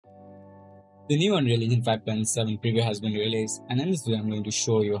The new Unreal Engine 5.7 preview has been released, and in this video I'm going to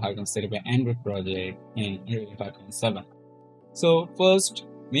show you how you can set up an Android project in Unreal 5.7. So first,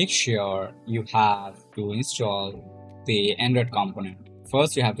 make sure you have to install the Android component.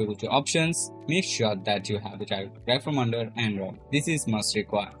 First, you have to go to options, make sure that you have the type from under Android. This is must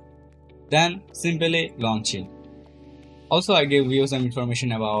require. Then simply launch it. Also, I gave you some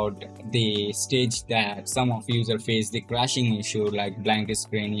information about the stage that some of users face the crashing issue like blank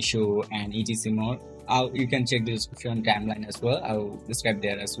screen issue and etc more. You can check the description timeline as well. I'll describe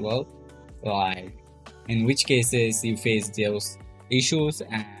there as well, like in which cases you face those issues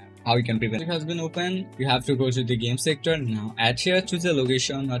and how you can prevent. It has been opened. You have to go to the game sector. Now add here, choose a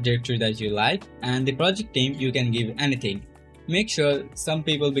location or directory that you like, and the project name you can give anything. Make sure some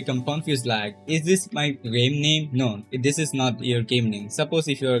people become confused like, is this my game name? No, this is not your game name. Suppose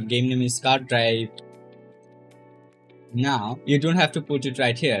if your game name is Card Drive, now you don't have to put it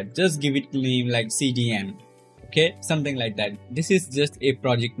right here. Just give it name like CDN. Okay, something like that. This is just a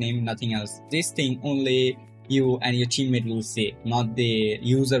project name, nothing else. This thing only you and your teammate will say, not the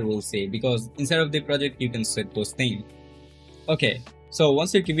user will say, because inside of the project you can set those things. Okay. So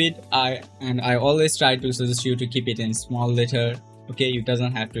once you give it, I always try to suggest you to keep it in small letter. Okay, you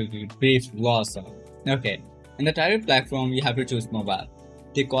doesn't have to give brief loss of. Okay, in the target platform you have to choose mobile.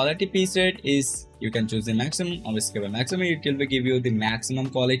 The quality preset is you can choose the maximum or scale maximum. It will give you the maximum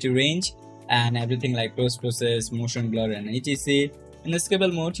quality range and everything like post process, motion blur and etc. In the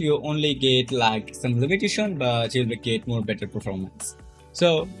scalable mode you only get like some limitation, but you'll get more better performance.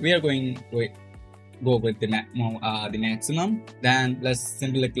 So we are going with go with the maximum. Then let's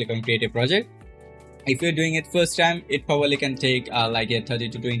simply click on create a project. If you're doing it first time, it probably can take like 30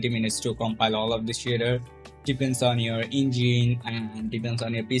 to 20 minutes to compile all of the shader. Depends on your engine and depends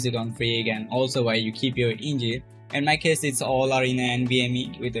on your PC config and also why you keep your engine. In my case, it's all are in an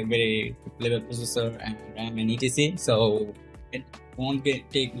NVMe with a very level processor and RAM and etc. So it won't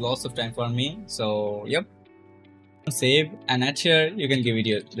take lots of time for me. So yep, save, and at here you can give it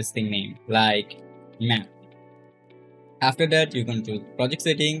your listing name like map. After that you can choose project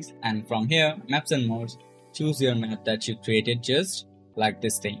settings, and from here maps and modes, choose your map that you created just like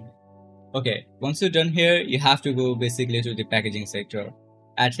this thing. Okay, once you're done here you have to go basically to the packaging sector.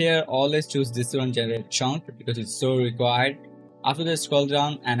 At here always choose this one, generate chunk, because it's so required. After that scroll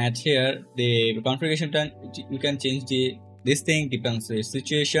down, and at here the configuration turn, you can change this thing depends on the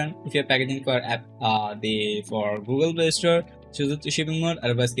situation. If you're packaging for app for Google Play Store, choose it to shipping mode,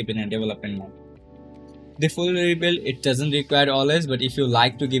 otherwise keep it in development mode. The full rebuild, it doesn't require always, but if you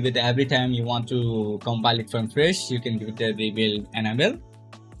like to give it every time you want to compile it from fresh, you can give it a rebuild enable.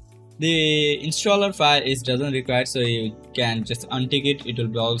 The installer file is doesn't require, so you can just untick it. It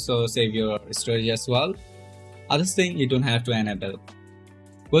will also save your storage as well. Other thing you don't have to enable.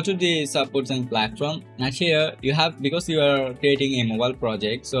 Go to the supports and platform. Now here you have, because you are creating a mobile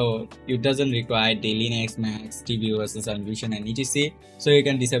project, so it doesn't require the Linux, Mac, tvOS, and Vision and etc. So you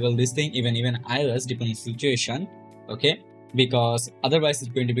can disable this thing, even iOS depending on situation. Okay, because otherwise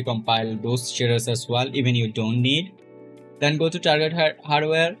it's going to be compiled those shaders as well, even you don't need. Then go to target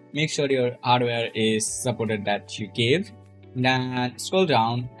hardware. Make sure your hardware is supported that you gave. Then scroll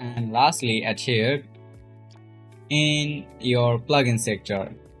down, and lastly at here in your plugin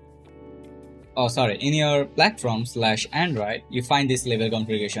sector, in your platform / Android, you find this level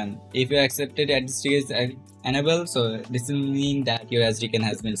configuration. If you accepted SDK enable, so this will mean that your SDK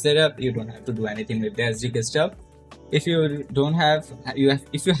has been set up. You don't have to do anything with the SDK stuff. If you don't have,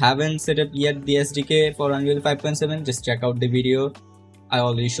 if you haven't set up yet the SDK for Unreal 5.7, just check out the video. I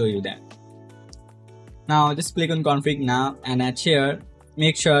already show you that. Now just click on config now, and at here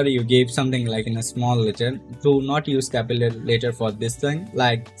make sure you give something like in a small letter. Do not use capital letter for this thing,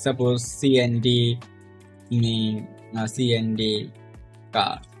 like suppose CND name, CND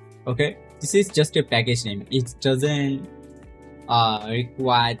car. Okay, this is just a package name. It doesn't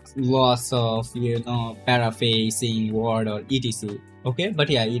require lots of paraphrasing word or etc. Okay, but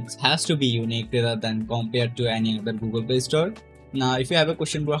yeah, it has to be unique rather than compared to any other Google Play Store. Now if you have a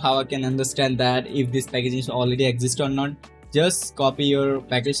question about how I can understand that if this package already exists or not, just copy your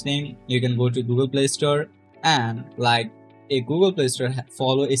package name. You can go to Google Play Store, and like a Google Play Store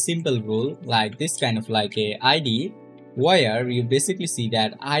follow a simple rule like this, kind of like a ID, where you basically see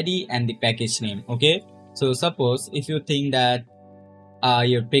that ID and the package name. Okay, so suppose if you think that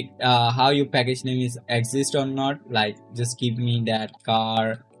your how your package name is exist or not, like just give me that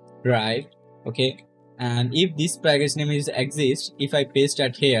car drive. Okay, and if this package name is exist, if I paste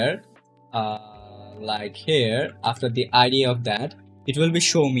at here like here after the ID of that, it will be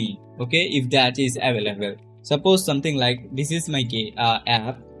show me, okay, if that is available. Suppose something like this is my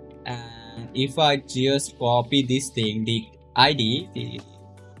app, and and if I just copy this thing, the ID, the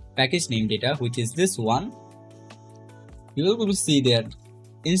package name data, which is this one, you will see there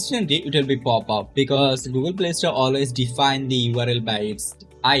instantly it will be pop up, because Google Play Store always define the URL by its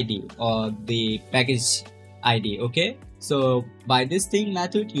ID or the package ID. Okay, so by this thing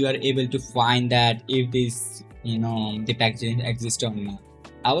method you are able to find that if this the package exists or not.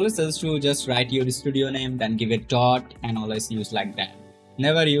 I always suggest to just write your studio name, then give it dot, and always use like that.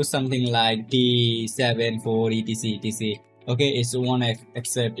 Never use something like D74 etc. Okay, it's one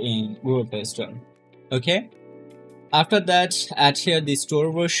except in Google Play Store. Okay, after that, add here the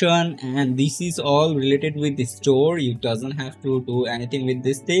store version, and this is all related with the store. You doesn't have to do anything with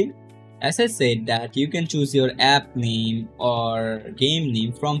this thing. As I said that you can choose your app name or game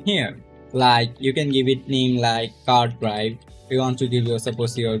name from here. Like you can give it name like card drive. You want to give your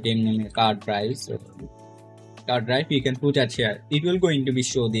suppose your game name a card drive. So card drive you can put it here. It will going to be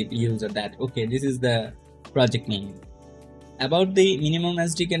show the user that okay, this is the project name. About the minimum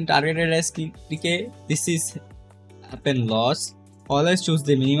SDK and targeted SDK, this is happen loss. Always choose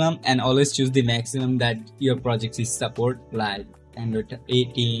the minimum and always choose the maximum that your project is support, like Android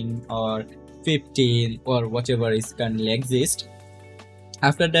 18 or 15 or whatever is currently exist.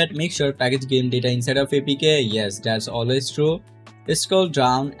 After that, make sure package game data inside of APK. Yes, that's always true. Scroll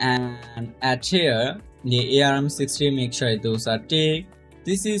down and add here the ARM60. Make sure those are ticked.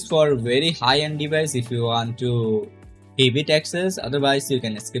 This is for very high-end device if you want to give it access. Otherwise, you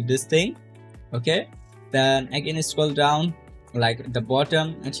can skip this thing. Okay. Then again scroll down like the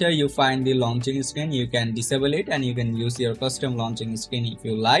bottom, and here you find the launching screen. You can disable it and you can use your custom launching screen if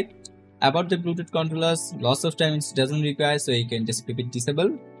you like. About the Bluetooth controllers, lots of time it doesn't require, so you can just keep it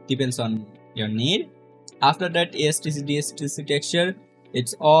disabled, depends on your need. After that, ASTC DSTC texture,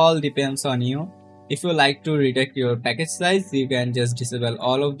 it's all depends on you. If you like to redact your package size, you can just disable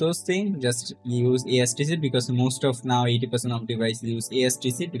all of those things. Just use ASTC, because most of now 80% of devices use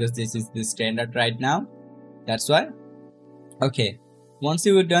ASTC because this is the standard right now. That's why. Okay, once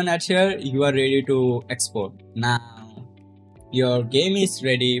you are done at here, you are ready to export. Now your game is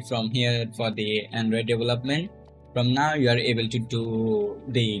ready from here for the Android development. From now you are able to do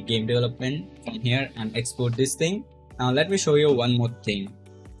the game development from here and export this thing. Now let me show you one more thing.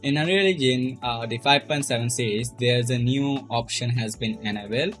 In Unreal Engine, the 5.7 series, there's a new option has been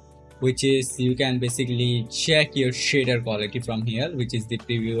enabled, which is you can basically check your shader quality from here, which is the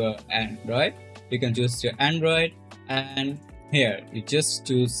preview Android. You can choose your Android, and here you just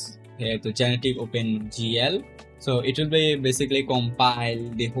choose here the generative OpenGL. So it will be basically compile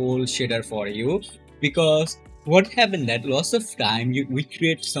the whole shader for you, because what happened that lots of time we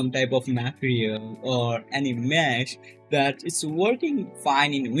create some type of material or any mesh that it's working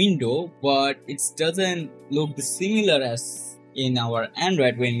fine in window, but it doesn't look similar as in our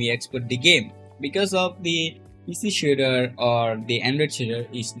Android when we export the game, because of the PC shader or the Android shader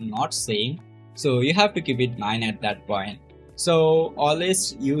is not same. So you have to keep it in mind at that point. So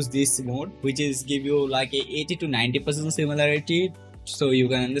always use this mode, which is give you like a 80 to 90% similarity, so you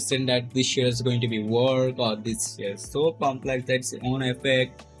can understand that this share is going to be work, or this share is so complex that its own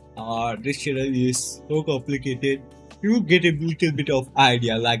effect, or this share is so complicated. You get a little bit of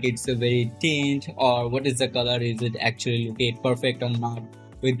idea, like it's a very tint, or what is the color, is it actually looking perfect or not.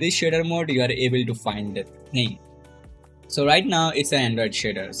 With this shader mode you are able to find the thing. So right now it's an Android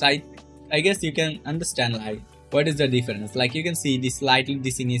shader, so I guess you can understand like what is the difference. Like you can see this slightly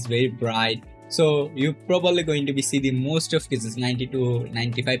this scene is very bright, so you're probably going to be see the most of cases 90 to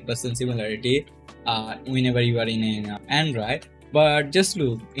 95% similarity whenever you are in an Android. But just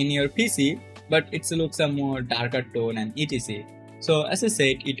look in your PC, but it's looks a more darker tone and etc. So as I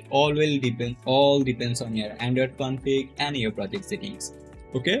said, it all depends on your Android config and your project settings.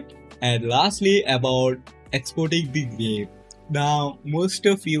 Okay, and lastly about exporting the game. Now most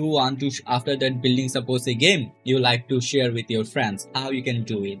of you want to after that building suppose a game you like to share with your friends. How you can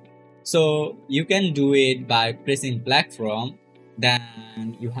do it? So you can do it by pressing platform, then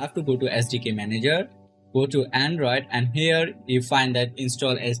you have to go to SDK manager, go to Android, and here you find that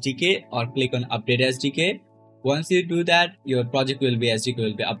install SDK or click on update SDK. Once you do that, your project will be SDK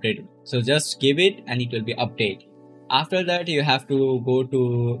will be updated. So just give it and it will be updated. After that you have to go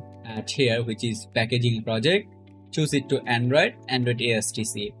to here, which is packaging project, choose it to Android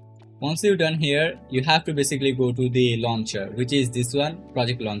ASTC. Once you're done here, you have to basically go to the launcher, which is this one,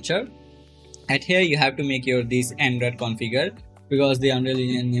 project launcher. At here you have to make your this Android configure, because the Unreal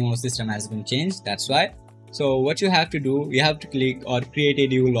Engine new system has been changed, that's why. So what you have to do, you have to click or create a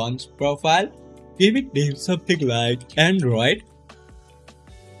new launch profile, give it name something like Android.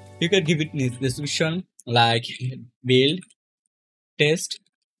 You can give it description like build, test,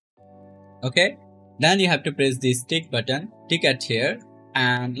 Okay, then you have to press this tick button, tick at here,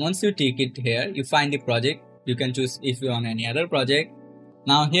 and once you tick it here, you find the project. You can choose if you want any other project.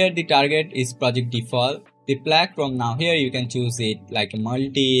 Now here the target is project default. The platform, now here you can choose it like a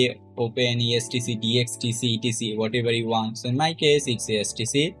multi, open, ESTC, DXTC, etc, whatever you want. So in my case it's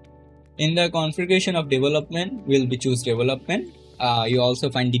ESTC. In the configuration of development, we'll be choose development. You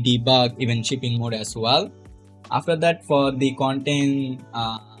also find the debug, even shipping mode as well. After that, for the content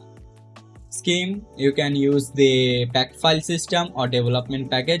scheme, you can use the packed file system or development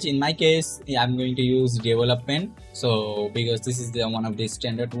package. In my case, I'm going to use development, so because this is the one of the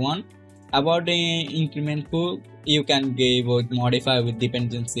standard one. About the increment pool, you can give or modify with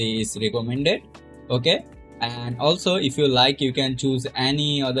dependency is recommended. Okay, and also if you like, you can choose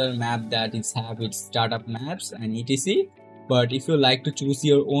any other map that is have its startup maps and etc. But if you like to choose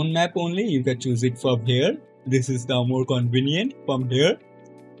your own map only, you can choose it from here. This is the more convenient from here.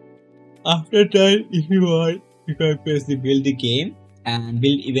 After that, if you want, you can press the build the game and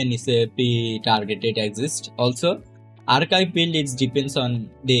build even is a pre-targeted exist. Also, archive build, it depends on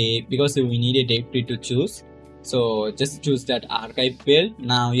the, because we need a directory to choose. So just choose that archive build.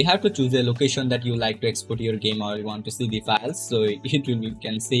 Now you have to choose a location that you like to export your game or you want to see the files, so you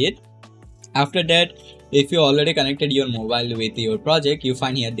can see it. After that, if you already connected your mobile with your project, you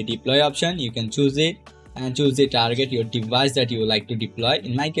find here the deploy option. You can choose it and choose the target, your device that you like to deploy.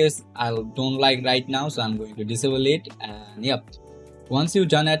 In my case, I don't like right now, so I'm going to disable it. And yep, once you're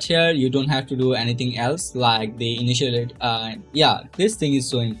done at here, you don't have to do anything else like the initial this thing is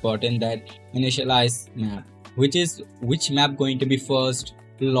so important, that initialize map, which map going to be first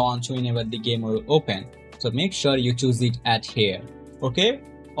launch whenever the game will open. So make sure you choose it at here. Okay,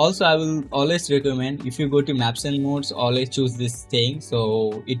 also I will always recommend, if you go to maps and modes, always choose this thing,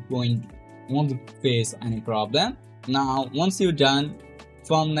 so it won't face any problem. Now once you're done,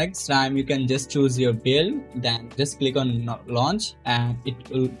 from next time you can just choose your build, then just click on launch and it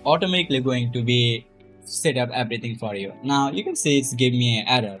will automatically going to be set up everything for you. Now you can see it's give me an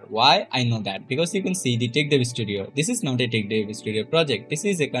error. Why? I know that because you can see the Tec Dev Studio. This is not a Tec Dev Studio project. This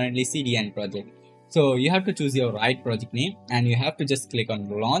is a currently CDN project. So you have to choose your right project name and you have to just click on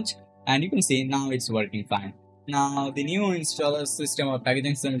launch, and you can see now it's working fine. Now the new installer system or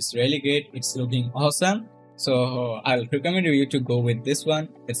packaging system is really great. It's looking awesome. So I'll recommend you to go with this one.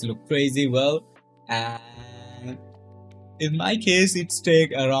 It's look crazy well, and in my case it's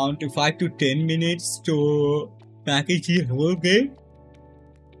take around 5 to 10 minutes to package the whole game.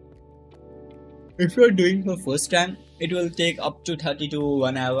 If you're doing for first time, it will take up to 30 to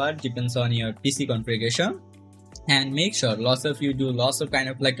 1 hour, depends on your PC configuration. And make sure lots of you do lots of kind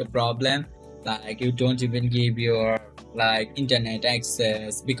of like a problem, like you don't even give your like internet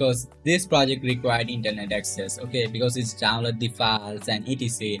access, because this project required internet access. Okay, because it's download the files and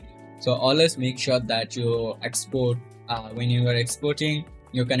etc. So always make sure that you export, when you are exporting,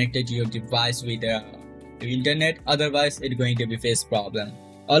 you're connected to your device with the internet, otherwise it's going to be face problem.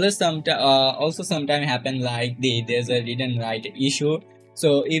 Also sometime happen like there's a read and write issue.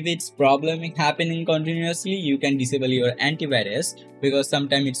 So if it's problem happening continuously, you can disable your antivirus, because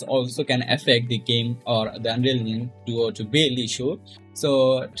sometimes it's also can affect the game or the Unreal Engine to build issue.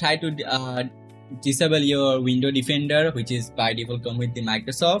 So try to disable your window defender, which is by default come with the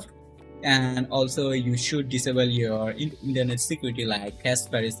Microsoft. And also you should disable your internet security like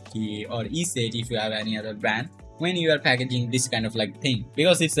Kaspersky or ESET if you have any other brand when you are packaging this kind of like thing,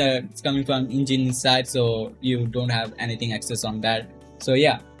 because it's coming from engine inside, so you don't have anything access on that. So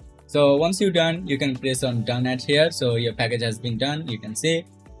yeah, so once you're done, you can press on done at here. So your package has been done, you can see.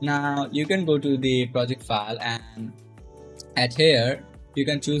 Now you can go to the project file, and at here you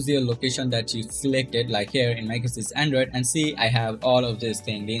can choose your location that you selected, like here in my case it's Android, and see I have all of this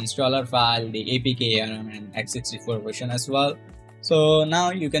thing, the installer file, the APK and x64 version as well. So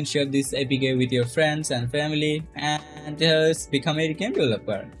now you can share this APK with your friends and family and just become a game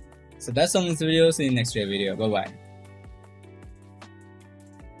developer. So that's all in this video. See you in next video. Bye bye.